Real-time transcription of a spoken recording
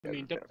I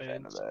mean, Never been a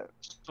fan of depends. that.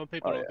 Some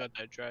people Oh, don't yeah. got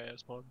that dry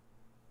ass one.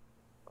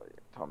 Oh, yeah.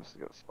 Thomas is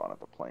gonna spawn at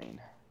the plane.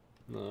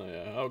 Oh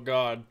yeah. Oh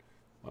god.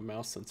 My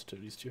mouse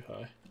sensitivity's too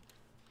high.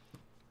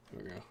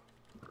 There we go.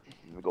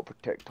 Let me go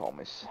protect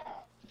Thomas.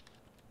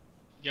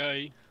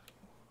 Yay.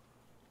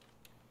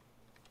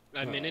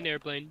 I'm in an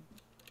airplane.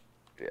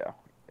 Yeah.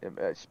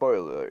 Spoiler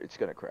alert, it's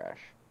gonna crash.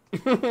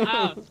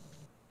 Ah!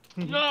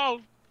 No!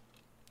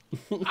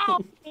 Ow!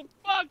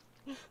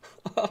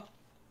 Fuck!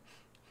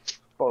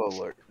 Spoiler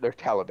alert, there's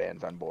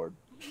Taliban's on board.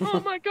 Oh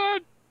my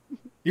god!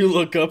 You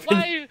look up and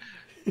Why?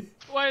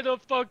 Why the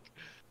fuck?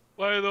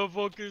 Why the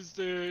fuck is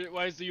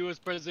why is the US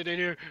president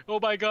here? Oh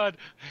my god!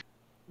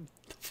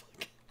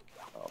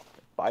 Oh,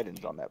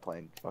 Biden's on that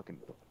plane. Fucking.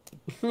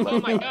 Oh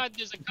my god,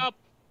 there's a cup!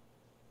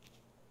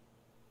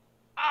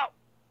 Ow!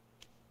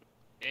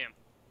 Damn.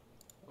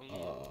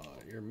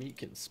 your meat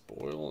can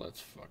spoil? That's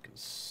fucking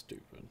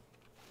stupid.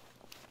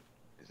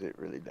 Is it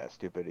really that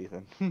stupid,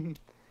 Ethan?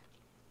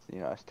 You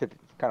know, it's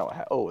kind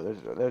of. Oh,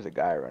 there's a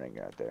guy running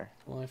out there.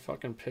 Well, I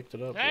fucking picked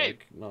it up Hey!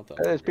 like not that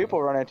There's long people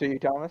ago. running to you,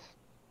 Thomas.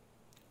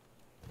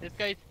 This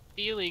guy's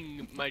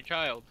stealing my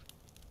child.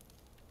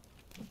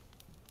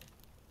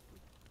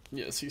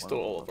 Yes, he stole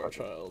all of our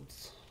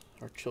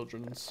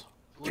children's.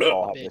 We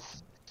all have the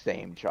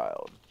same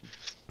child.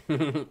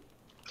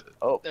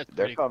 Oh, That's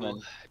they're pretty coming.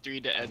 cool. 3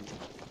 dads.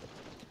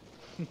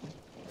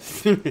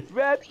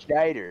 Rob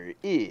Schneider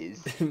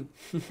is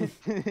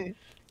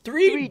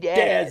Three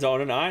dads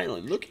on an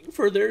island looking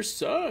for their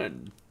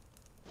son.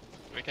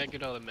 I can't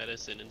get all the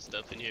medicine and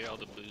stuff in here, all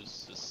the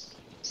booze, just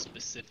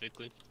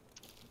specifically.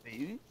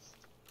 booze.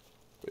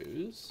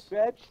 Booze?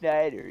 Rob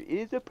Schneider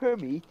is a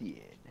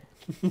Promethean.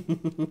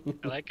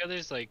 I like how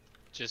there's like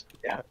just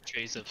Yeah.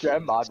 trays of. Should I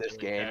mod still this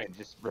game intact. and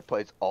just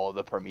replace all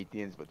the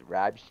Prometheans with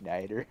Rob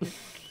Schneider?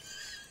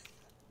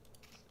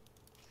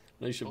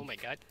 No, you should Oh my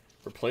god.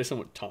 replace him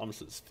with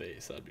Thomas's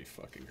face. That'd be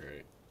fucking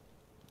great.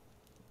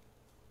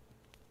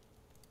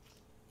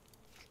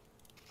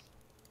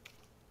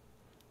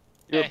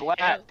 You're Eh, black.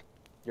 hell.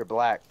 You're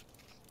black.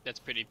 That's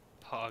pretty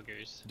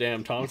poggers.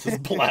 Damn, Thomas is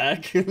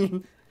black.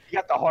 You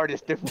got the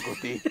hardest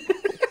difficulty.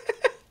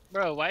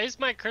 Bro, why is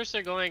my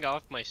cursor going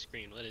off my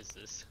screen? What is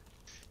this?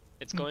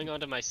 It's going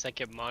onto my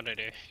second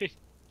monitor.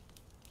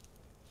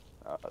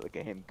 Look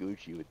at him,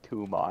 Gucci, with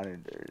 2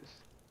 monitors.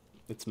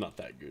 It's not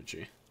that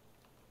Gucci.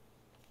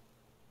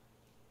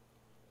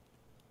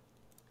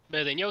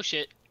 Better than yo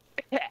shit.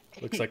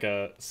 Looks like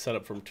a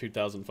setup from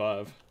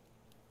 2005.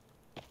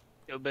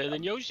 Yo, better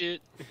than yo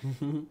shit.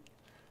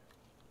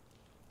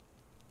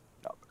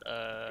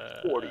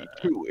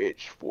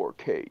 42-inch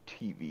 4K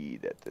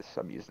TV that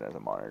I'm using as a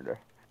monitor.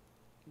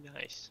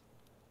 Nice.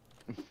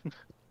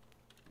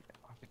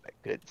 Like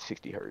good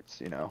 60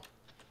 hertz, you know.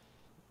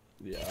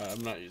 Yeah,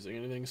 I'm not using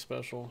anything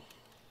special.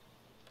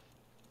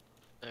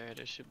 Alright,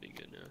 I should be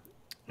good now.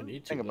 I need The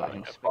to. thing about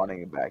him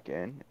spawning back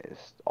in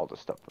is all the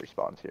stuff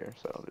respawns here.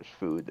 So there's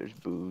food, there's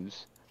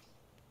booze,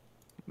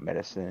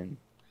 medicine.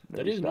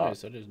 That there's is stuff.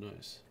 nice. That is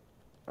nice.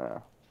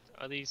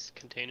 Are these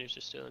containers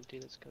are still empty?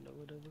 That's kind of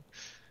whatever.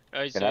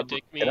 Alright, Can so I,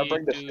 take me can I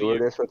bring the to your...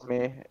 stewardess with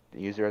me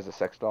and use her as a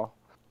sex doll?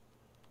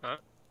 Huh?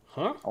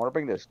 I want to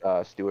bring this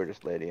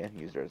stewardess lady and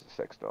use her as a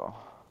sex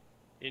doll.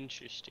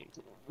 Interesting.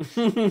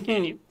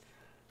 Can you?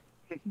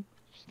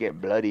 She's getting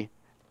bloody.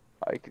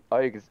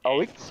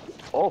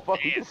 Oh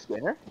fuck, we can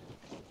spin her?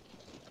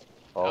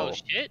 Oh,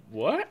 shit.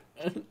 What?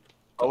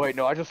 Oh wait,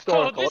 no, I just stole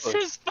Oh, her clothes. this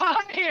is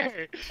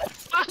fire!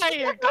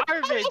 Fire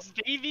garments,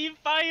 baby!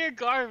 Fire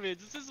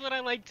garments! This is what I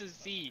like to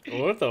see.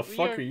 What the We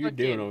fuck are you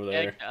doing fucking over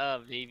there? decked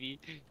up, baby.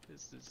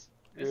 This is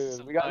Dude,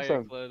 some we got fire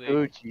some clothing.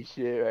 Gucci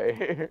shit right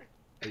here.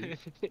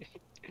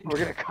 We're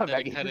gonna come Gotta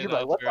back and cut he's it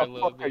like, off what for a the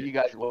little fuck are bit. you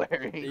guys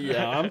wearing?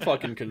 Yeah, I'm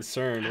fucking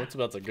concerned. What's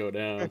about to go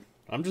down?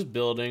 I'm just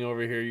building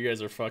over here. You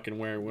guys are fucking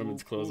wearing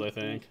women's clothes, I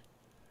think.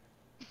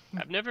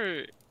 I've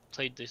never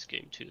played this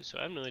game too, so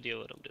I have no idea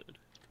what I'm doing.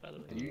 By the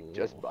way. Did you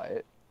just buy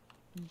it?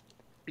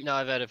 No,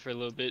 I've had it for a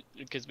little bit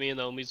because me and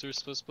the homies were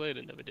supposed to play it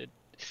and never did.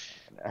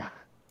 No.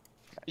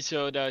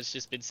 So now it's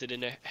just been sitting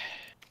there.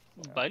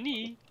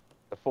 Bunny.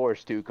 The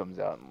Forest 2 comes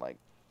out in like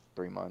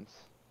 3 months.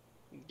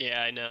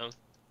 Yeah, I know.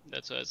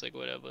 That's why I was like,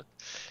 whatever.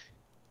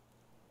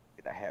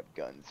 And I have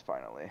guns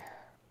finally.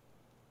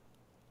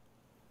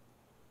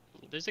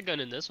 There's a gun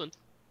in this one.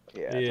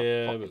 Yeah,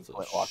 Yeah, a but it's a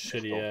flintlock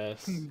shitty pistol.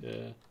 ass.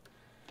 Yeah.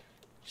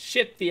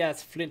 Shitty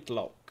ass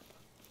flintlock.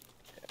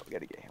 Yeah, we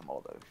gotta get him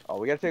all those. Oh,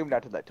 we gotta take him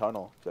down to that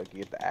tunnel so I can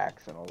get the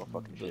axe and all the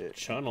fucking The shit.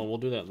 channel. We'll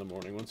do that in the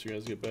morning. Once you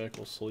guys get back,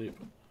 we'll sleep.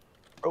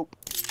 Rope.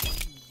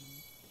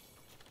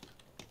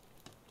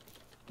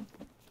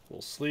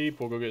 We'll sleep.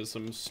 We'll go get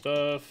some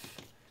stuff.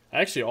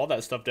 Actually, all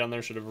that stuff down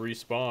there should have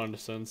respawned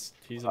since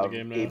he's in the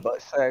game Gay now.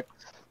 butt sex.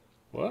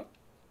 What?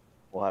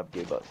 We'll have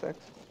gay butt sex.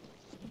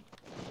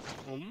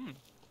 Mm.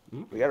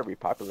 We gotta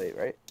repopulate,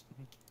 right?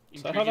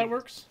 Is that how that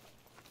works?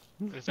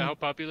 Is that how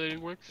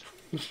populating works?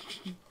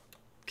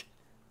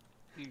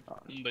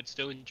 But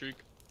still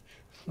intrigued.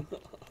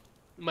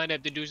 Might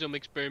have to do some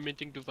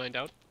experimenting to find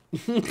out.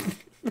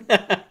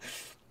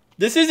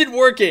 This isn't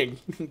working.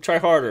 Try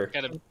harder.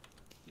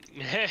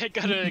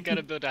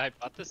 gotta build a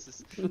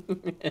hypothesis.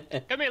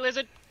 Come here,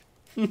 lizard.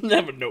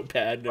 Have a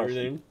notepad and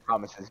everything.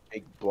 Thomas's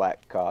big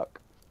black cock.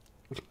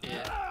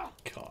 Yeah.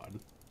 God.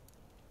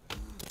 I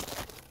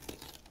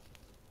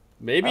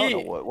Maybe.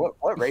 don't know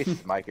what race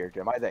is my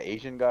character. Am I the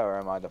Asian guy or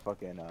am I the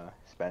fucking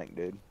Hispanic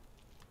dude?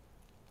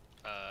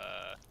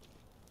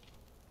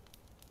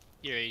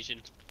 You're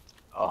Asian.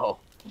 Oh,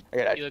 I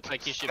got You look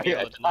like you should I be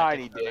got able a to knock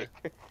tiny it down. dick.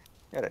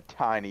 I got a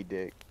tiny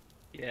dick.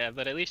 Yeah,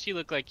 but at least you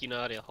look like you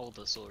know how to hold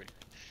a sword.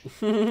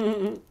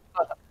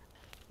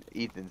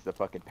 Ethan's the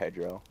fucking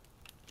Pedro.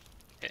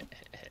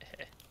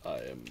 I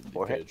am the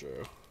Jorge?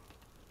 Pedro.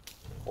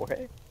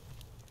 Jorge?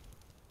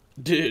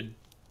 Dude,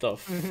 the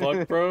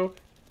fuck, bro?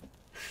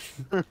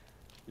 Did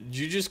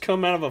you just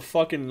come out of a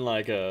fucking,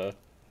 like, a...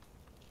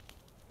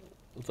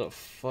 What the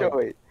fuck? Yo,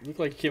 wait. You look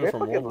like you came We have from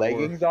fucking World War.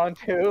 leggings on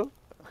too?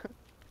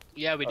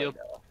 Yeah, we do.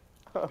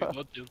 Oh, We no.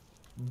 both do.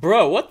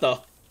 Bro, what the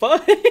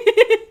fuck?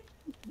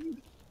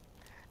 You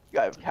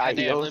got high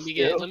Goddamn, heels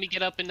too? let me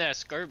get up in that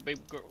skirt, baby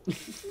girl.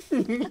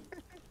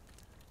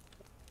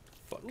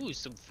 Fuck. Ooh,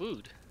 some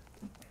food.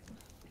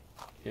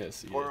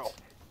 Yes, yes. Squirrel.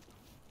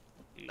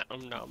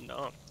 Nom nom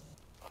nom.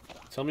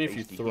 Tell me if you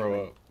Tasty throw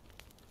human. up.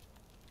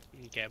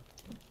 Okay.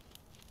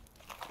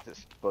 It's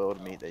a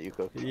spoiled meat that you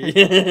cooked.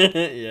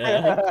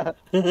 Yeah.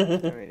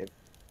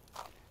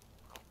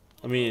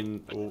 I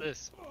mean, What's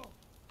this?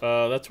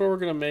 That's where we're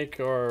gonna make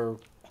our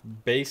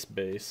base.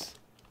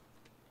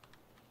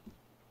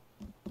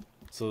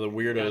 So the On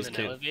weirdos an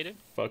can't elevator?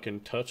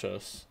 fucking touch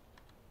us.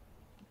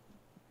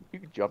 you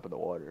can jump in the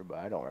water, but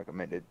I don't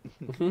recommend it.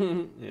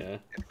 Yeah.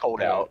 It's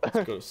cold Yeah, out.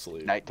 let's go to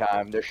sleep.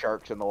 Nighttime, there's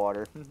sharks in the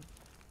water. Oh,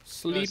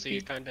 Sleepy. so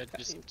you're kind of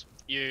just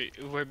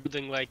we're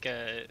building like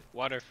a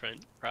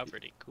waterfront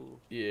property. Cool.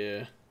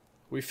 Yeah.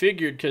 We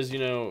figured because, you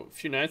know, a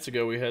few nights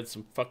ago we had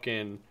some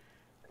fucking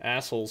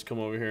assholes come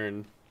over here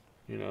and,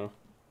 you know,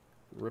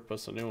 rip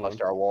us a new one.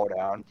 Bust our wall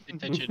down.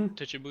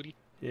 Touch your booty.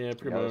 Yeah,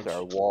 pretty Because much.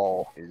 our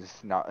wall is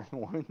not.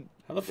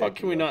 How the fuck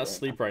can we Dead not right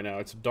sleep right now?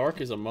 It's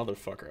dark as a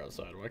motherfucker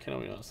outside. Why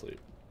can't we not sleep?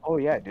 Oh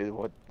yeah, dude.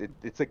 What?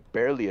 It's like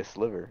barely a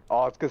sliver.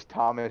 Oh, it's because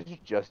Thomas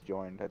just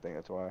joined. I think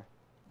that's why.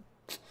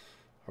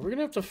 Are we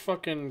gonna have to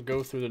fucking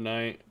go through the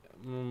night?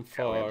 Yeah, we have to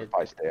Fuck.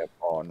 probably stay up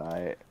all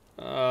night.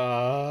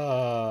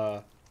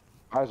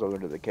 Might as well go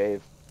to the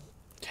cave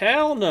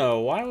Hell no.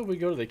 Why would we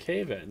go to the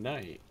cave at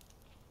night?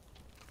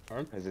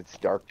 because it's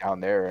dark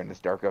down there and it's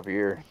dark up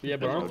here. Yeah,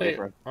 but There's no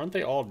difference. aren't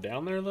they all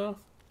down there though?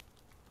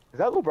 Is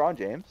that LeBron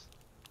James?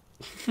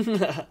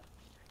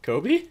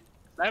 Kobe? Is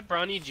that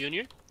Bronny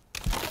Jr.?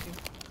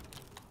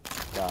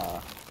 Nah.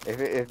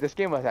 If this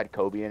game had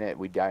Kobe in it,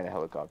 we'd die in a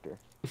helicopter.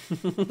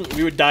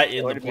 We would die in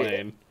the Wouldn't be-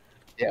 plane.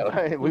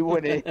 Yeah, we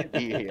wouldn't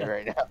be here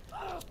right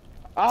now.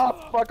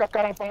 Ah, fuck! I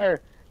caught on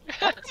fire.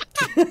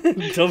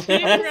 Dumbass.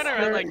 Seeing you run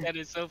around like that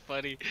is so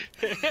funny.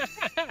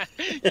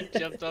 You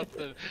jumped off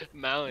the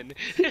mountain.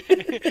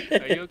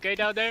 Are you okay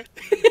down there?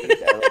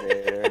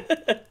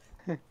 The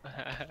elevator.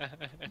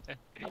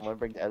 I'm gonna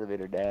bring the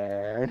elevator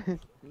down.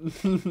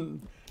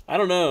 I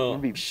don't know.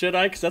 Maybe- Should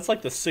I? Because that's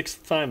like the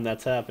 6th time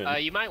that's happened.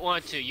 You might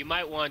want to. You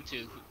might want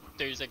to.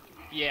 There's a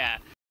yeah.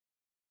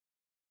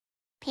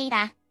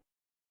 Peter.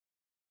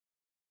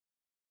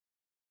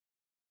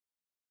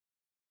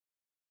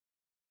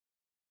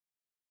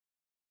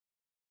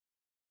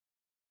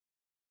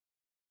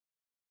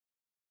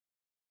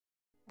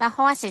 The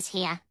horse is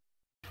here.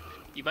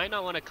 You might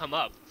not want to come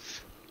up.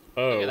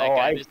 Oh. Look at that Oh,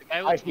 guy. I- There's a guy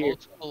I with hear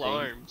multiple something.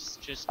 arms,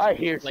 just I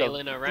hear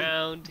flailing something.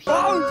 around.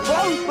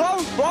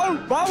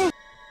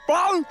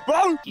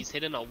 He's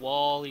hitting a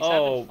wall. He's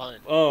having fun.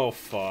 Oh,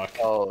 fuck.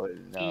 Oh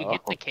He no.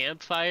 hit the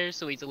campfire,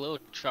 so he's a little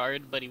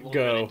charred, but he won't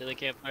Go. run into the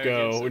campfire.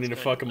 Go. Again, so We it's need to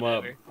kinda fuck him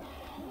up. whatever.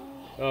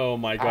 Oh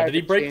my I god. Did he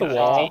haven't break the seen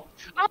wall?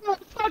 Oh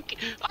fuck!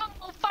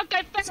 Oh fuck!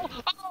 I fell!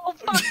 Oh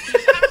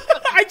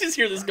fuck! I just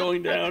hear this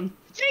going down.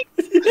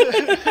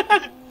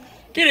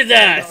 Get his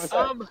ass!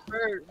 I'm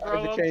hurt,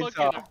 bro. With I'm the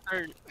fucking chainsaw.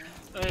 hurt.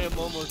 I am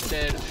almost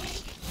dead.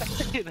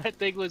 That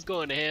thing was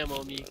going ham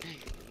on me.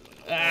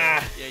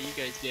 Ah, Yeah, you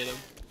guys get him.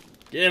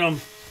 get him.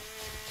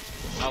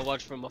 I'll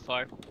watch from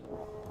afar.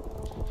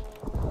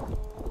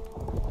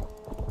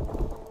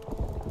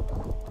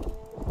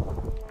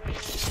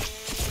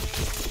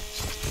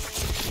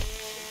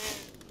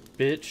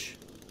 Bitch.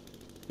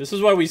 This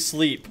is why we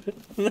sleep.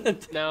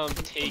 Now I'm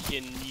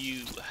taking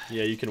you.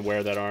 Yeah, you can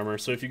wear that armor.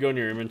 So if you go in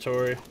your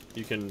inventory,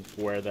 you can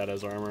wear that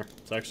as armor.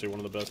 It's actually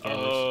one of the best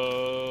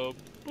armors.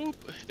 Boop.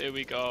 There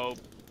we go.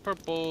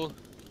 Purple.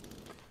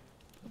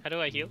 How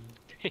do I heal?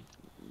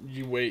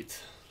 You wait.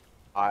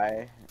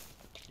 No.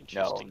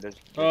 Interesting. There's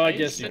Oh, I Maybe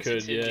guess you could.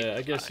 sensitivity. Yeah,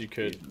 I guess you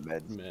could.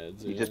 meds.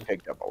 Meds. You Yeah. just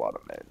picked up a lot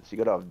of meds. You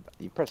go to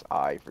you press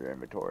I for your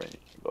inventory. And you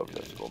go over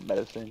to little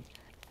medicine,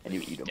 and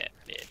you eat them. That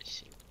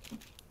medicine.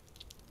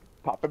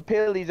 Popping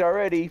pillies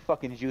already,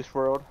 fucking Juice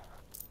World.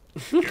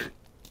 I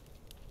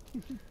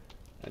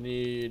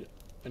need.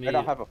 I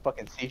don't have a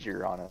fucking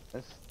seizure on it.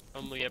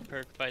 Only a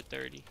perk by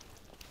 30.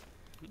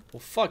 Well,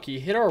 fuck. He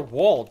hit our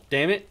wall.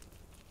 Damn it.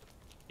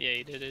 Yeah,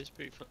 he did. It was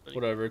pretty funny.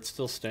 Whatever. It's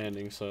still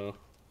standing. So.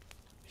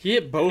 He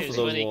hit both Okay, of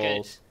so those when he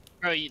walls.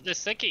 Bro, the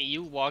second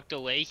you walked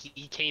away,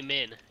 he came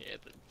in,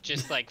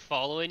 just like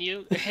following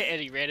you, and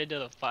he ran into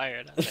the fire.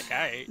 And I was like,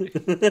 alright. I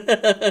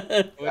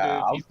wonder if I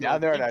was he's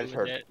down there and keep I just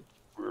doing heard.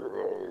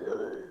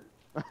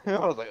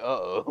 that. I was like,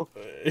 uh-oh.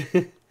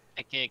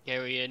 I can't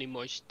carry any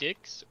more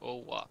sticks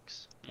or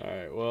walks.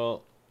 Alright,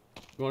 well,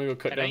 you want to go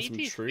cut Can I down eat some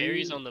these trees?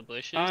 berries on the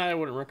bushes? I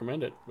wouldn't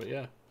recommend it, but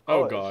yeah.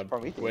 Oh, it's God.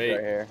 Prometheus Wait. right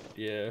here.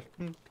 Yeah.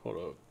 Hold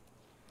up.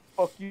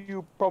 Fuck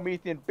you,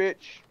 Promethean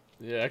bitch.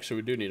 Yeah, actually,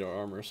 we do need our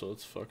armor, so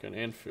it's fucking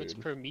and What's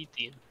food.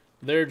 Promethean?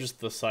 They're just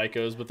the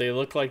psychos, but they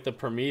look like the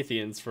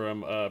Prometheans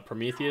from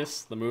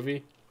Prometheus, the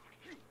movie.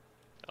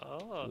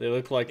 Oh. They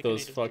look like think I those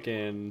need to-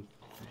 fucking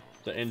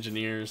the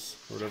engineers,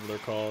 or whatever they're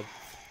called.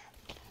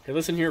 Hey,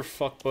 listen here,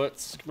 fuck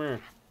butts. Come here.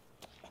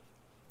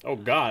 Oh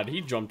God, he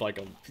jumped like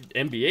an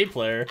NBA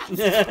player.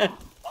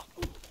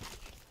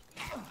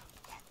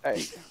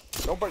 Hey,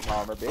 don't break my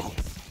armor, bitch.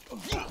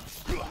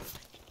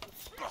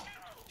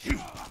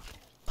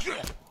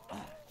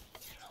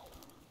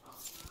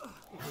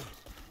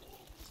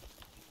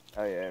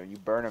 Oh yeah, you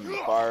burn them in the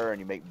fire and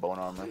you make bone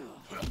armor.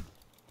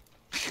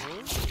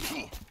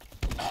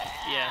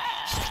 Yeah.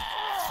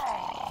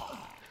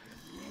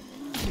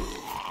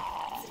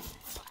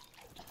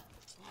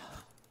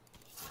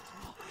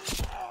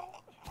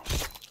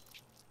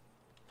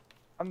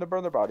 I'm to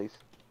burn their bodies.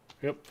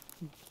 Yep.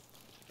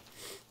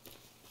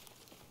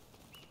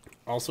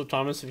 Also,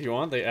 Thomas, if you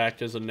want, they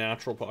act as a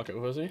natural pocket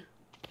pussy.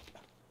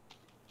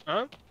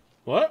 Huh?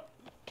 What?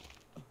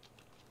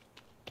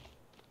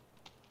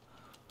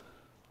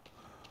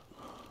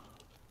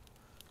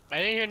 I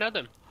didn't hear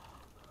nothing.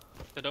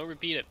 So don't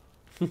repeat it.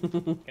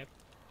 Okay.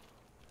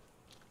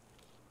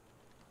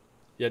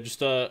 Yeah,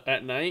 just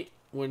at night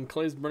when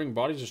Clay's burning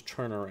bodies, just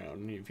turn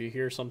around. If you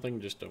hear something,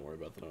 just don't worry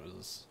about the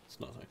noises. It's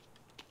nothing.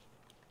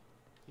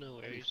 No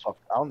worries. I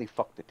only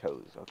fuck the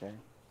toes, okay?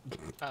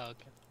 Oh,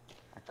 okay.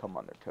 I come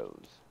on their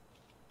toes.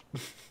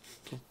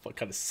 What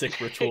kind of sick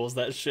ritual is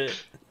that shit?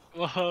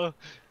 Well,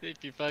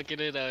 if you're fucking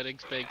it, I would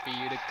expect for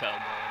you to come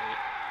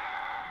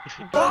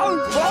on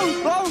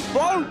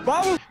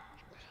it.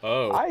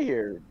 Oh, I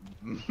hear.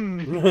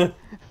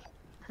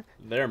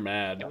 they're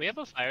mad. Can we have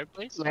a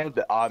fireplace? Love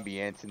the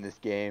ambience in this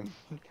game.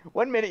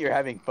 1 minute you're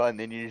having fun,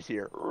 then you just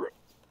hear.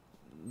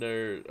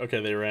 They're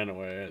okay. They ran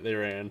away. They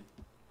ran.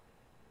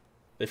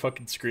 They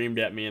fucking screamed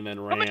at me and then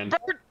Oh, my ran.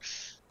 bird!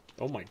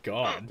 Oh my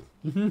God.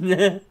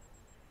 Can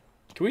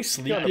we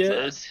sleep Yeah,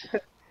 yet?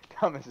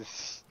 Thomas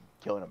is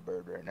killing a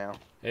bird right now.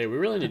 Hey, we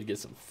really need to get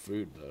some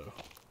food though.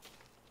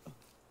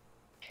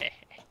 Hey,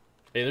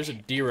 there's a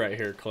deer right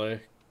here,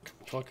 Clay.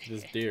 Fuck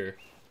this deer.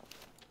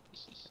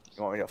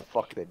 You want me to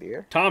fuck the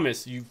deer?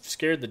 Thomas, you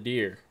scared the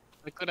deer.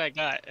 Look what I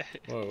got.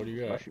 Whoa, what do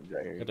you got? Mushrooms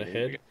right here. Got a dude.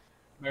 head? Is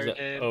Bird that-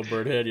 head. Oh,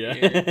 bird head,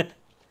 yeah.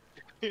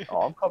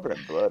 Oh, I'm covered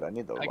in blood. I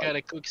need to. I Like,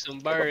 gotta cook some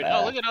a bird.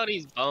 bath. Oh, look at all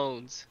these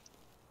bones.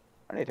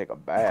 I need to take a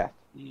bath.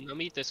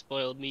 I'm eat the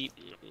spoiled meat.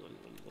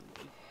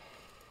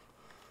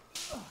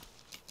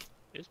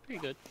 It's pretty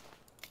good.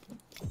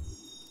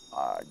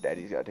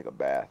 Daddy's gotta take a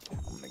bath.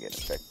 I'm gonna get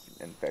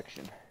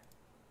infection.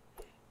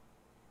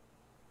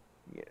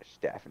 Get a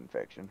staph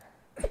infection.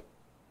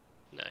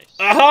 Nice.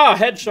 Aha!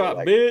 Headshot,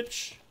 Like-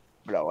 bitch!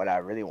 But what I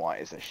really want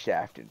is a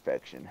shaft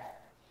infection.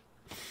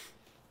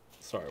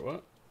 Sorry,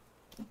 what?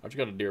 I just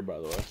got a deer, by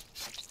the way.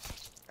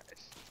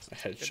 I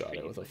headshot for it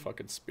you, with a buddy.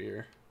 fucking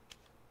spear.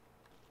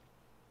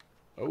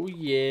 Oh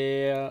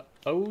yeah.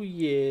 Oh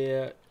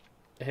yeah.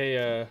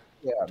 Hey,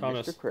 Yeah,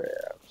 Thomas. Mr.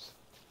 Krabs.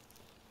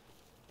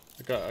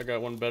 I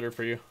got one better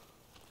for you.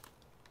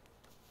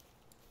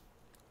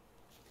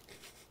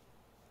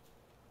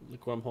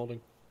 Look what I'm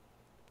holding.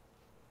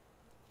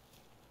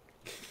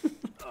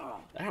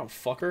 Ow,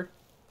 fucker.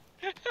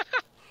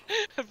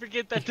 I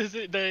forget that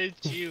doesn't that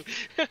it's you.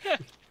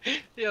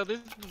 Yo, this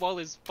wall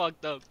is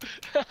fucked up.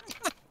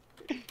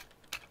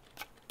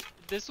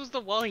 This was the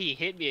wall he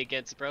hit me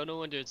against, bro. No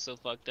wonder it's so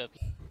fucked up.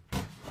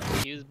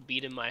 He was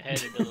beating my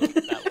head into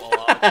that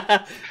wall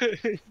off.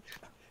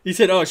 He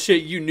said, "Oh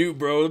shit, you knew,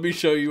 bro. Let me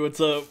show you what's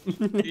up."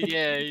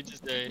 Yeah, he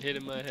just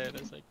hitting my head.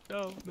 I was like,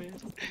 no, man.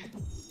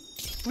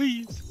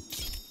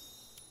 Please.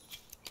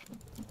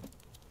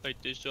 Light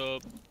this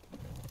up.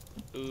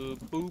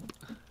 Boop.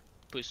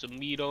 Put some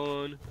meat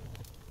on.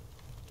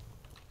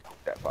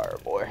 That fire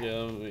boy.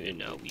 Yeah, And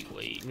now we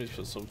wait. let me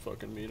put some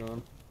fucking meat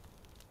on.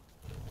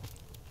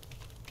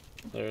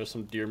 There's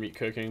some deer meat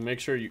cooking. Make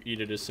sure you eat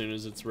it as soon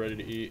as it's ready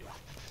to eat.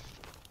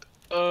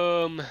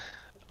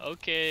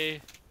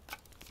 Okay.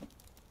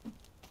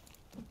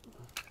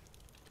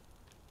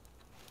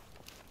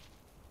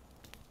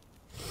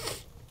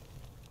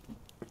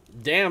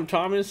 Damn,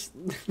 Thomas!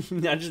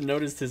 I just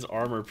noticed his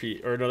armor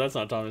piece. Or no, that's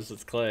not Thomas.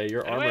 It's Clay.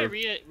 Your How do I armor.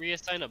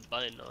 reassign a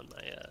button on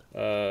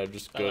my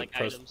Just I go like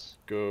press. items?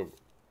 Go.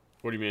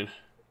 What do you mean?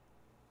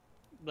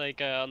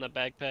 Like on the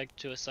backpack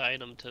to assign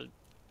them to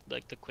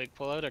like the quick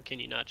pullout, or can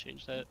you not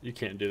change that? You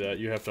can't do that.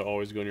 You have to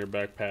always go in your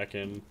backpack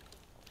and.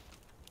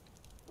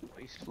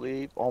 We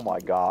sleep. Oh my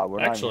god, we're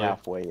Actually- not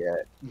even halfway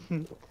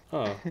yet.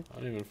 Huh? I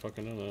didn't even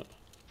fucking know that.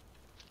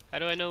 How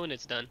do I know when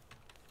it's done?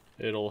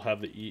 It'll have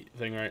the eat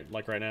thing right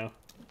now.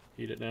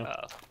 Eat it now.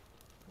 Oh,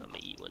 I'm gonna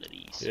eat one of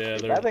these. Yeah,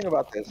 The they're bad thing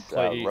about this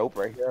Clay, eat. rope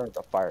right here,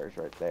 the fire's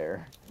right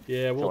there.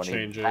 Yeah, So we'll when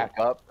change you it. back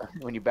up,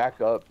 when you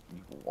back up,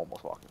 you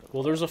almost walk into the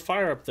Well, fire. there's a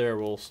fire up there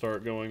we'll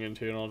start going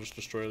into, and I'll just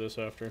destroy this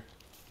after.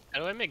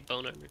 How do I make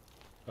bone armor?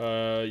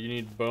 You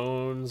need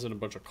bones and a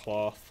bunch of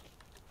cloth.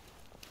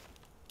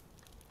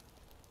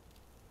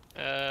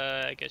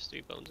 I guess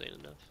 3 bones ain't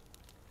enough.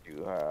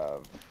 You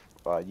have,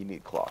 you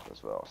need cloth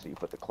as well, so you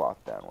put the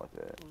cloth down with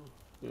it.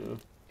 Yeah,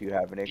 Do you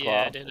have any Yeah,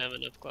 cloth? I didn't have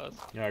enough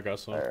cloth. yeah, I got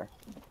some. There.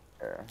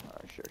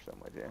 I'll share some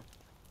with you.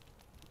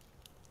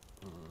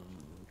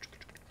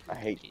 I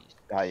hate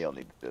how you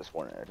only do this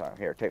one at a time.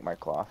 Here, take my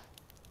cloth.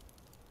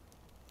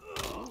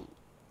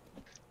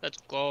 Let's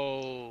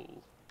go.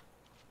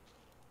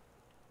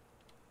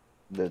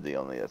 Literally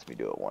only lets me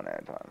do it one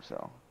at a time,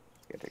 so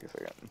it's gonna take a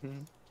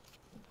second.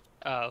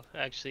 Oh,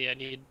 actually, I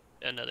need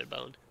another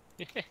bone.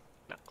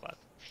 Not cloth.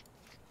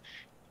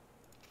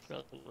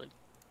 Wrong one.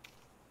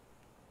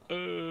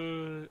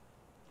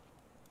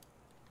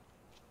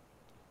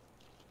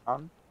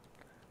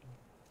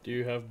 Do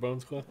you have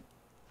bones, Clay?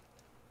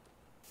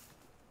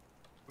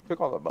 We took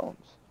all the bones.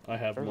 I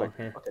have There's more like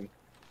here. fucking, I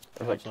there's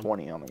have like some.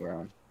 20 on the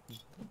ground.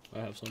 I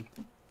have some.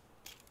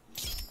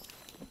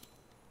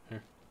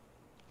 Here.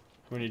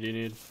 How many do you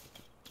need?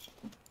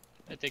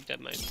 I think that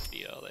might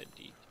be all I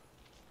need.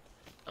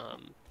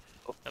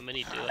 How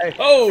many do I Hey. need?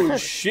 Oh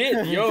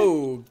shit,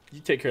 yo! You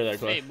take care of that,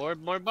 Clay. Hey, more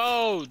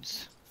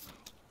bones!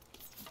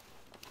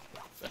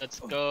 Let's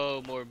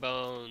go, more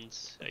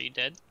bones. Are you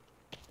dead?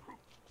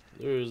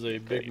 There's a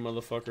big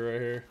motherfucker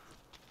right here.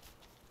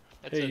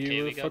 That's Hey, okay, you,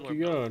 where we the got fuck more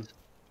you going? bones.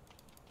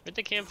 Where'd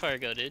the campfire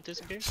go? Did it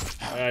disappear?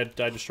 I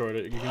destroyed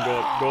it. You can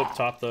go up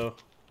top though.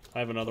 I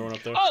have another one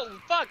up there. Oh,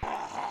 fuck!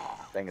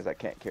 Thing is, I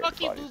can't carry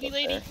Fuck you, bodies booby up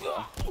lady. there,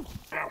 so.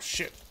 Ow,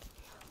 shit.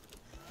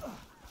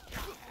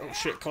 Oh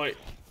shit, Clay.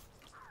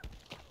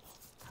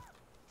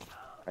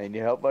 Hey, you need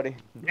help, buddy?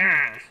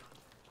 Nah.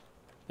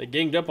 They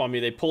ganged up on me.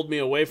 They pulled me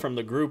away from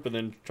the group and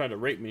then tried to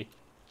rape me.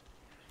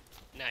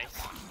 Nice.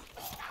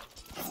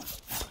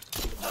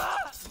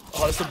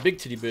 Oh, that's a big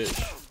titty bitch.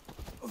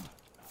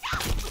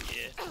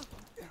 Yeah.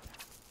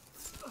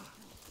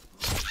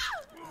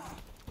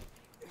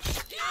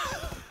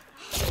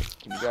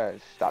 Can you guys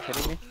stop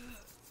hitting me?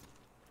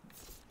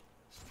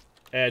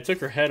 Yeah, I took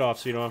her head off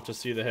so you don't have to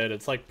see the head.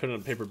 It's like putting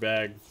in a paper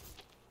bag.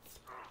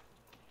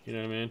 You know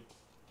what I mean?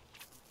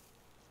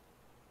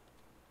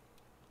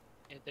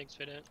 Yeah, thanks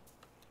for that.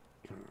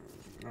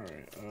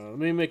 Alright, let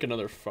me make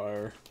another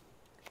fire.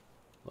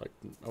 Like,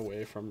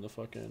 away from the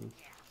fucking...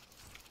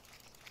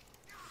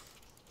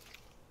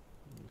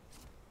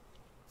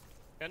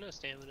 Got no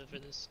stamina for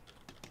this.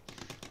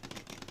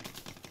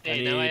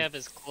 Hey, now I have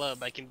his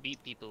club. I can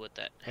beat people with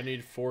that. I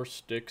need 4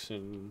 sticks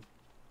and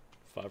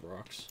 5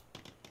 rocks.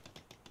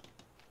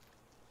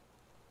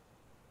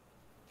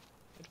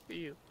 Good for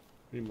you.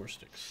 I need more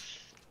sticks.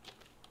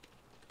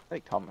 I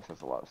think Thomas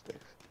has a lot of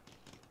sticks.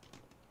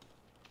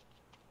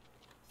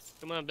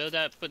 Come on, build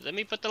that. Let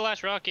me put the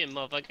last rock in,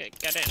 motherfucker.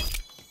 Goddamn.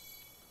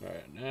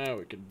 Alright, now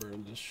we can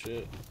burn this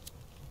shit.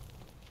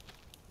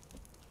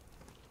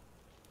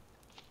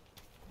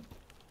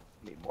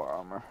 Need more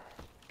armor.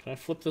 Can I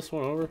flip this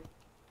one over?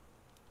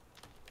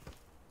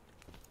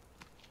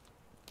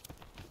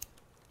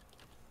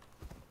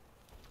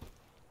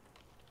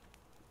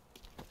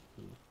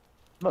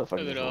 Motherfucker Look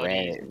at just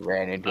all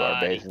ran into our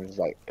base and was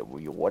like,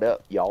 what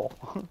up, y'all?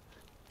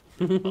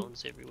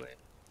 Bones everywhere.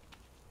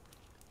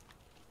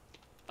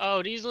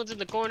 Oh, these ones in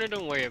the corner,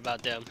 don't worry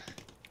about them.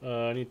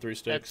 I need 3 That's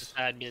sticks.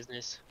 bad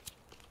business.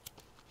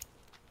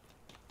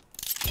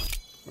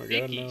 We're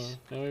good. Now, Biggies.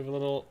 now we have a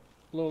little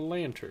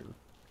lantern.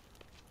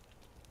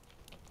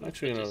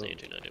 Actually, Put no, this I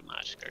lantern under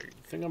my skirt.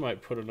 think I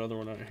might put another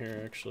one out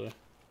here, actually.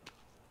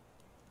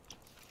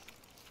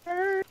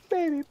 Burn,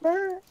 baby,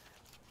 burn.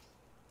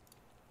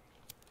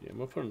 Yeah, I'm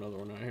gonna put another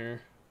one out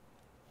here.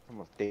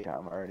 Almost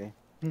daytime already.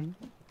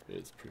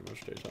 It's pretty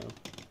much daytime.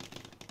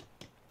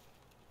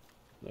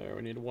 There,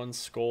 we need 1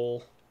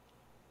 skull.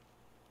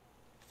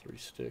 3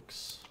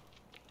 sticks.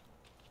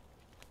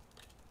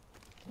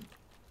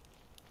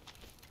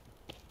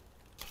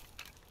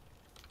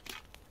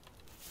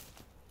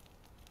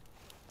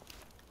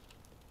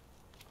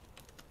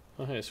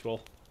 Oh, hey, skull.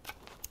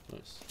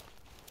 Nice.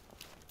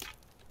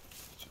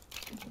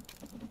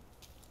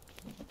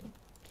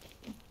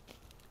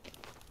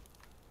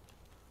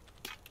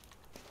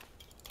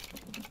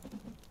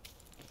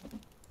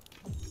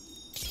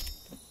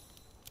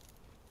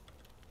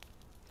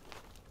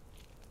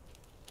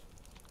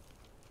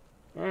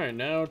 Alright,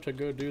 now to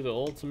go do the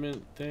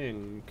ultimate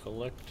thing.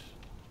 Collect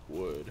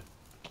wood.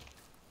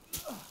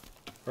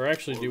 Or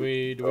actually, do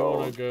we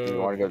want to go... Do you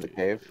want to go to the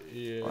cave?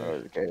 Yeah. Wanna go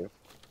to the cave?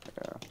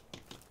 Yeah.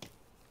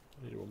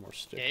 I need 1 more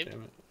stick, Cave?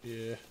 damn it.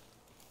 Yeah.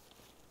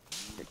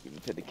 Take him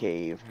to the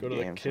cave. Go to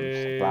Get the him cave.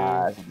 some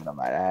supplies and get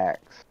my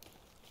axe.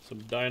 Some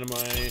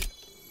dynamite.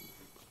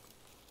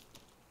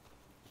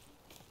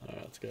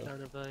 Alright, let's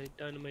go.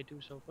 Dynamite do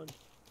so fun.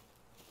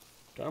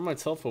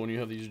 Dynamite's helpful when you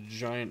have these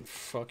giant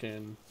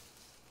fucking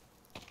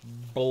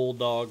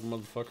bulldog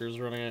motherfuckers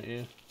running at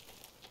you.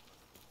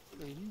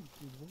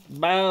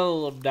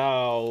 Bell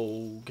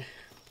dog.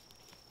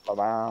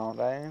 Around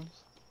James.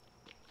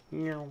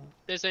 Meow.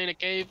 This ain't a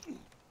cave.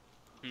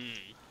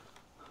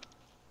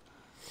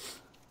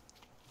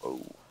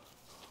 Oh,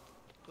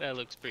 That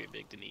looks pretty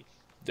big to me.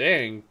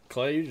 Dang,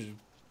 Clay, you just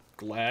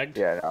lagged.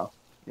 yeah, I know.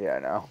 Yeah, I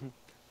know.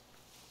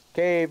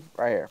 Cave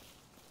right here.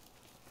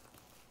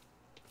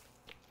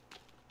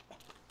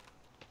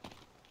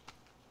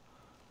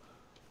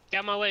 Get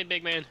out my way,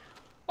 big man.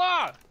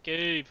 Ah,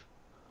 cave.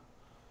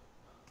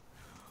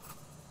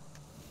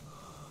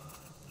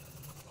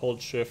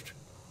 Hold shift.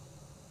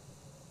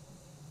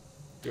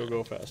 You'll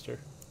go faster.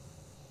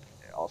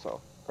 Yeah,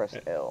 also, press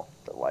L.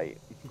 The light.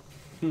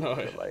 No,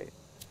 The light.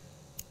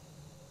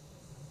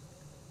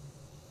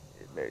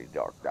 It's very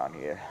dark down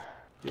here.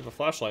 you have a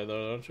flashlight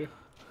though, don't you?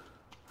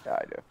 Yeah,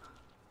 I do.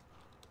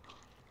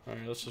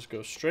 Alright, let's just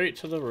go straight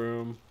to the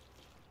room.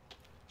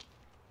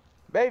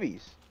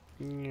 Babies.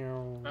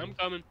 Meow. I'm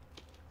coming.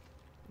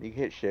 You can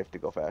hit shift to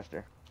go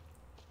faster.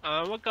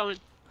 I'm coming.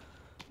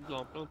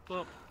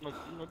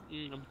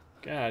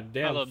 God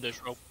damn. I love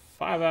this rope.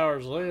 5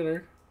 hours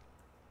later.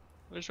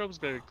 This rope's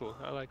very cool.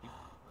 I like him.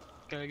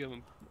 Gotta give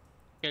him.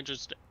 Can't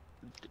just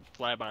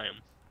fly by him.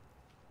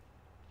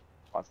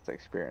 Wants to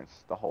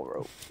experience the whole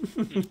rope.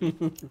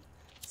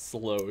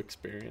 Slow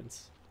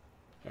experience.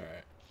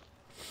 Alright.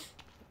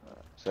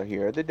 So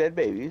here are the dead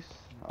babies.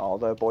 All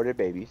the aborted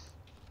babies.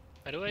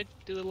 How do I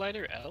do the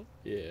lighter? L?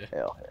 Yeah.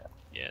 Hell yeah.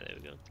 Yeah, there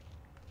we go.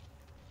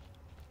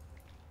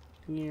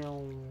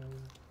 Meow.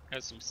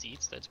 Has some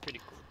seats. That's pretty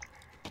cool.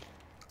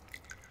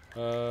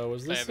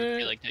 Was If I this ever it?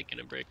 feel like taking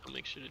a break, I'll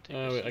make sure to take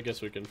a I seat.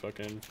 guess we can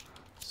fucking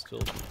still.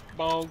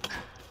 Bonk.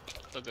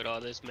 Look at all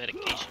this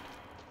medication.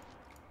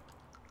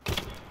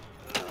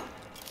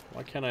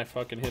 Why can't I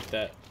fucking hit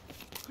that?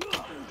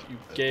 You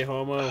gay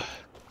homo.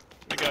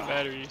 I got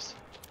batteries.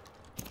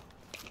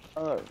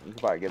 Oh, you can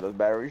probably give those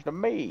batteries to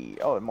me.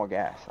 Oh, and more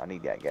gas. I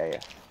need that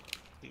gas.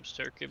 Some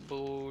circuit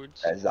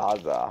boards. That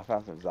Zaza. I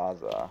found some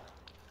Zaza.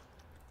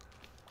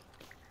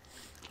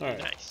 Alright.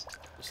 Nice.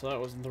 So that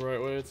wasn't the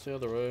right way, it's the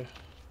other way.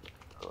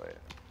 Oh, wait.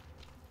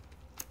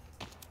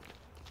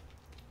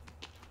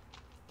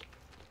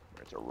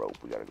 There's a rope.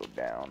 We gotta go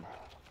down.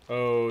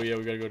 Oh, yeah,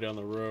 we gotta go down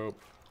the rope.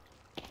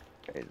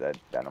 Okay, is that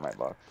dynamite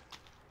box?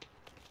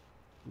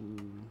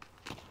 Hmm.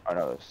 Oh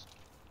no, there's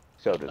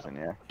sodas in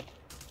here.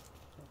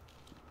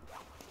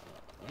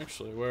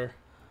 Actually, where?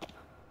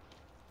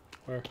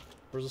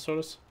 Where's the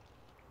sodas?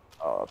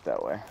 Oh, up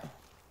that way.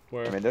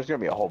 Where? I mean, there's gonna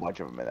be a whole bunch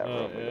of them in that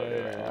Oh, room. We go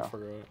there right I now.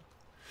 forgot.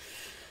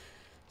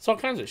 It's all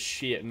kinds of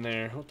shit in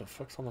there. What the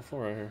fuck's on the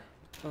floor right here?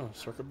 Oh,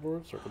 circuit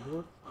board, circuit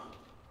board.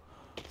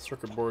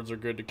 Circuit boards are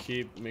good to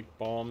keep, make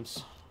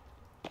bombs.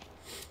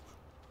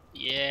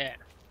 Yeah.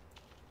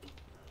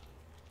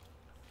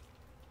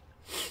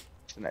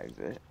 It's an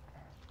exit.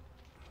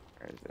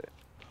 Where is it?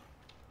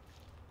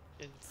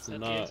 It's that the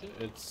not, exit?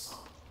 it's...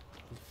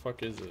 What the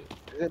fuck is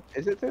it?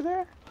 Is it through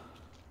there?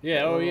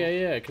 Yeah, oh Oh.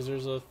 yeah, because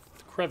there's a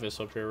crevice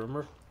up here,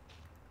 remember?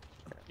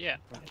 Yeah.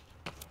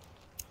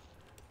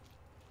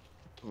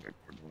 We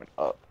went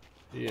up,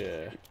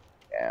 Yeah.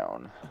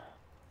 down.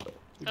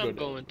 We go I'm down.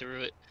 going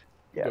through it.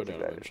 Yeah, Go I think down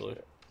that is eventually.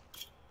 it.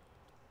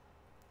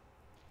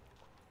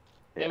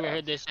 Ever Yeah.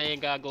 heard this saying,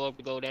 gotta go up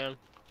to go down?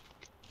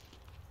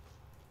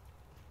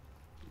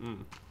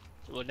 Mm.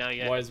 Well, now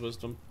you have. Wise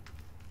wisdom.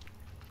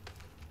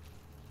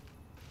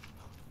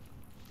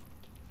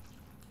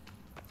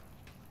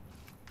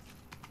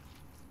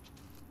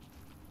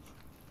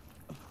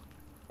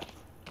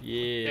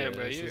 Yeah, Damn,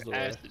 bro, this is your the way.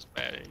 ass is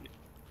bad, ain't it?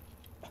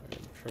 I'm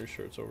pretty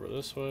sure it's over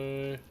this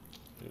way.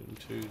 And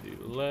to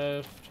the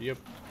left. Yep.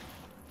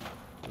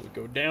 And we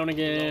go down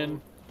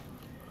again.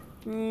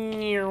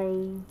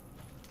 Meow.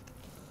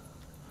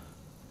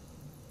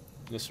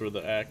 This is where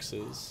the axe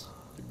is.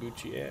 The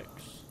Gucci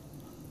axe.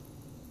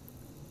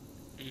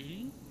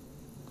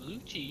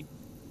 Gucci.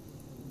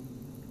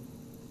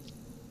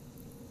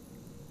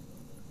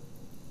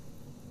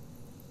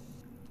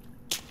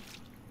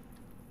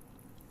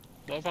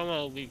 What if I'm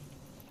gonna leave?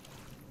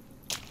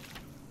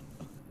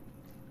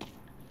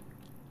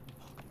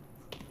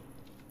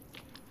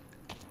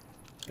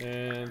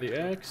 And the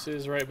axe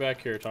is right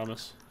back here,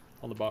 Thomas.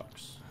 On the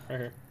box. Right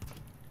here.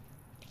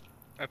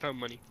 I found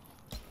money.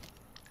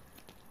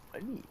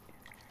 Money.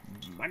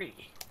 Money.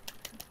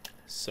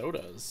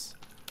 Sodas.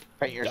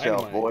 Paint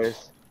yourself, Dynamite.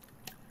 boys.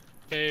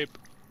 Tape.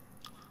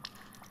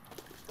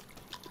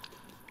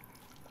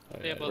 Oh,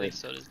 They yeah, have all wait. these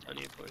sodas down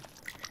here for you.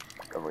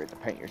 Don't forget to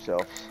paint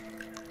yourselves.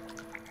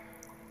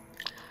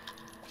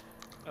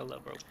 I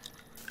love rope.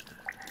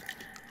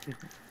 Do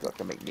I have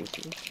to make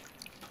nooses?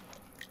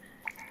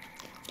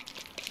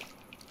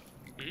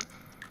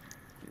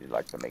 You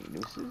like to make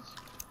nooses?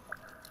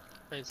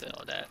 I didn't say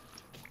all that.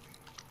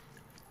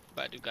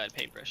 But I do got a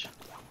paintbrush.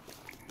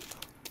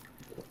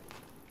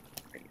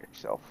 Paint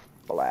yourself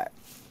black.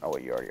 Oh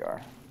wait, you already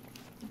are.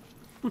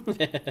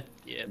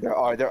 Yeah,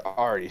 They're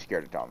already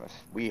scared of Thomas.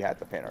 We had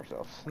to paint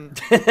ourselves.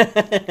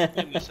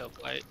 give me so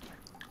quiet.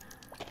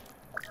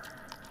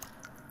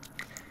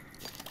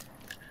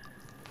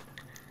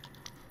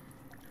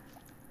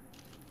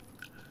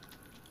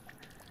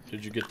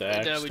 Did you get the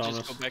axe, Now we Thomas?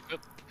 just go back up.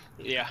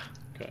 Yeah.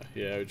 Okay,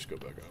 yeah, we just go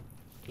back up.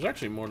 There's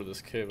actually more to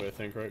this cave, I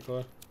think, right,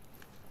 Clay?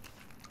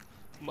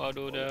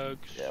 Model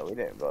dogs. Yeah, we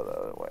didn't go the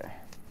other way.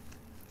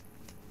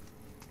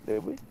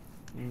 Did we?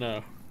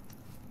 No.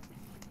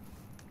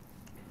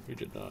 We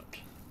did not.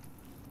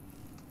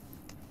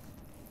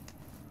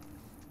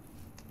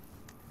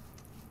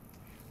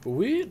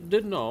 We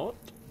did not.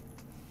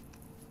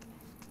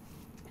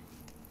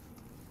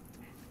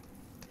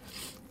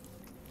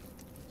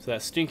 So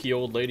that stinky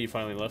old lady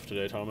finally left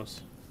today,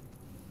 Thomas.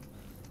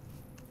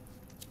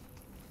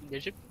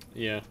 Did you?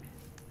 Yeah.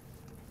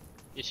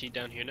 Is she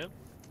down here now?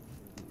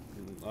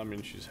 I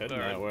mean, she's heading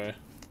Alright. that way.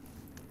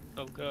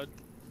 Oh god.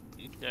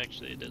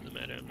 Actually, it doesn't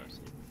matter. I'm not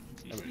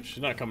seeing. I mean,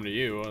 she's not coming to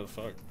you. What the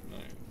fuck?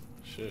 Like,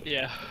 shit.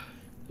 Yeah.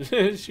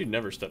 She'd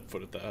never step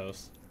foot at the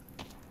house.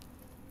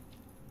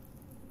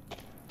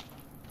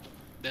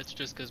 That's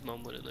just because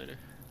mom wouldn't let her.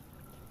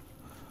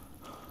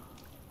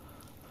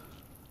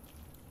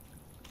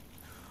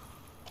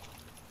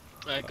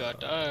 I got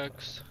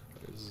dogs.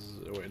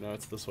 Wait, no,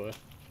 it's this way.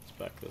 It's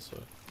back this way.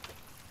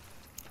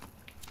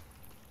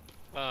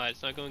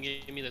 It's not going to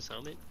give me this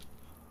helmet.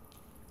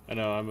 I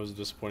know, I was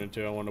disappointed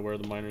too. I wanted to wear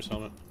the miner's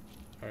helmet.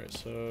 Alright,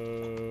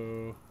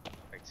 so...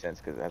 Makes sense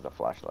because it has a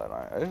flashlight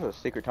on it. There's a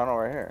secret tunnel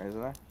right here,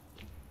 isn't there?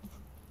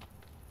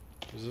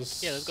 Is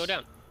this... Yeah, let's go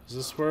down. Is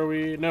this where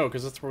we... No,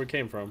 because that's where we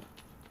came from.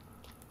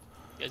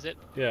 Is it?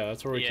 Yeah,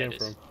 that's where we Yeah, came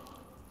it is. from.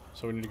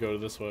 So we need to go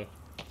this way.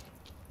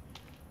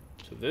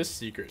 To this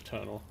secret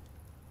tunnel.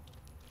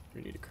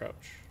 We need to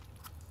crouch.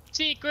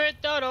 Secret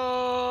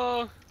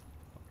tunnel!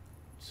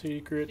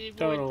 Secret Secret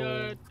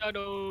tunnel.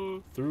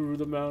 tunnel! Through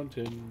the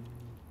mountain.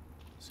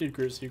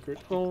 Secret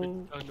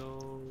tunnel. Oh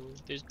no.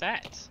 There's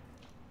bats.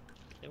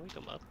 Can we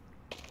come up?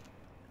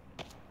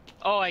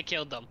 Oh, I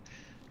killed them.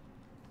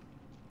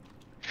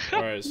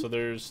 Alright, so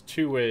there's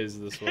two ways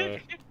this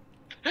way.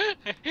 Look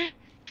at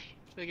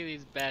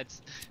these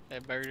bats. I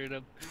murdered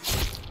them.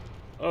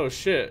 Oh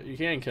shit, you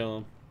can kill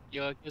him.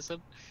 You wanna kiss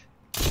them?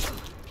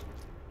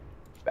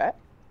 Bat?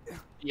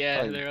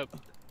 Yeah, Oh, they're up.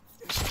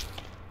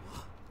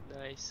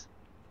 Nice.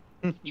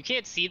 You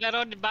can't see that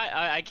on the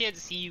I can't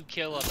see you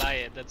kill a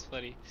Bayet. That's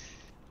funny.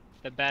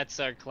 The bats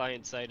are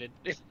client-sided.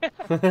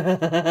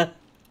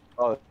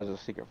 Oh, there's a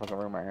secret fucking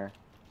room right here.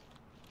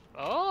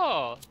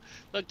 Oh!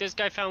 Look, this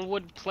guy found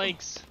wood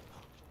planks.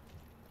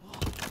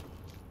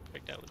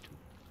 Break that one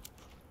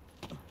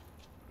too.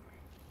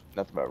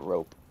 Nothing but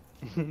rope.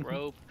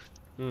 Rope.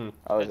 Hmm.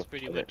 Oh, there's That's a-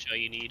 pretty there's much all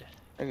you need.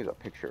 I think there's a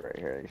picture right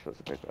here that you're supposed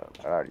to pick up.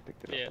 I already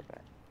picked it Yeah. up.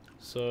 Okay.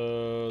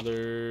 So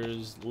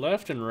there's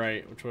left and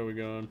right. Which way are we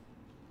going?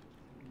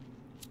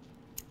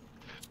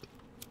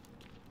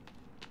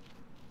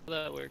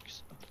 That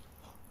works.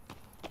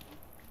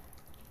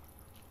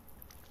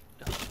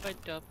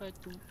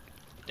 Dabba-dabba-doo.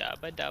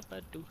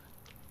 Dabba-dabba-doo.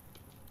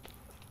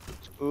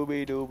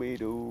 Scooby Dooby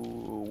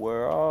Doo,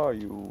 where are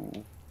you?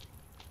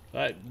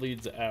 That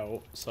leads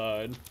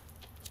outside.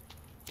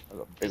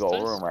 There's a big This old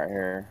does? room right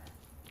here.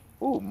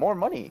 Ooh, more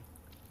money.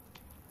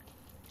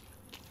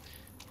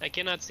 I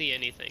cannot see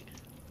anything.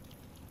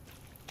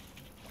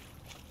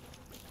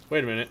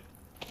 Wait a minute.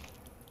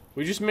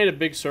 We just made a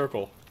big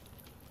circle.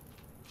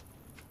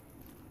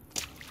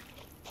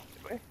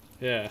 we?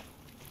 Yeah.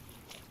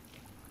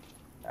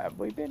 Have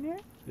we been here?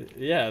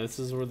 Yeah, this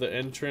is where the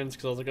entrance,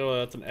 because I was like, oh,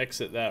 that's an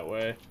exit that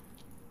way.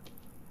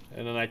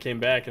 And then I came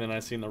back, and then I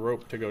seen the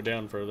rope to go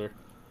down further.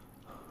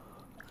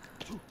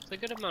 There's a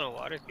good amount of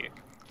water here.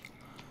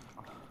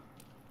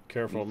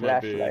 Careful, it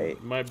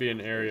Flashlight. might be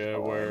an area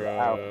Oh, where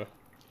wow.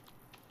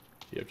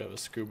 you have to have a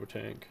scuba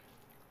tank.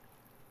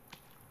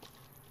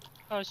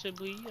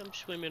 Possibly, I'm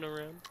swimming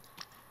around.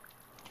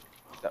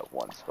 That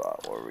one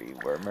spot where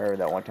remember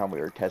that one time we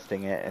were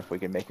testing it if we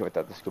could make it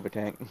without the scuba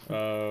tank?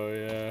 Oh,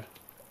 yeah.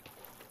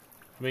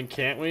 I mean,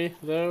 can't we,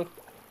 though?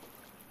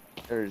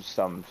 There's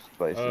some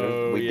places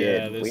Oh, we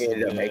yeah, did. this- We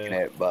ended up yeah. making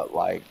it, but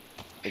like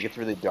it gets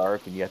really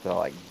dark and you have to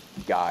like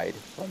guide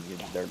from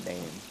their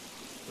name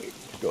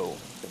to go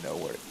to know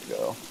where to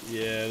go.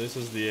 Yeah, this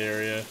is the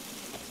area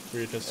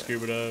where you have to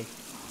scuba dive.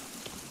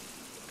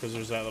 Because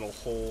there's that little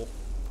hole.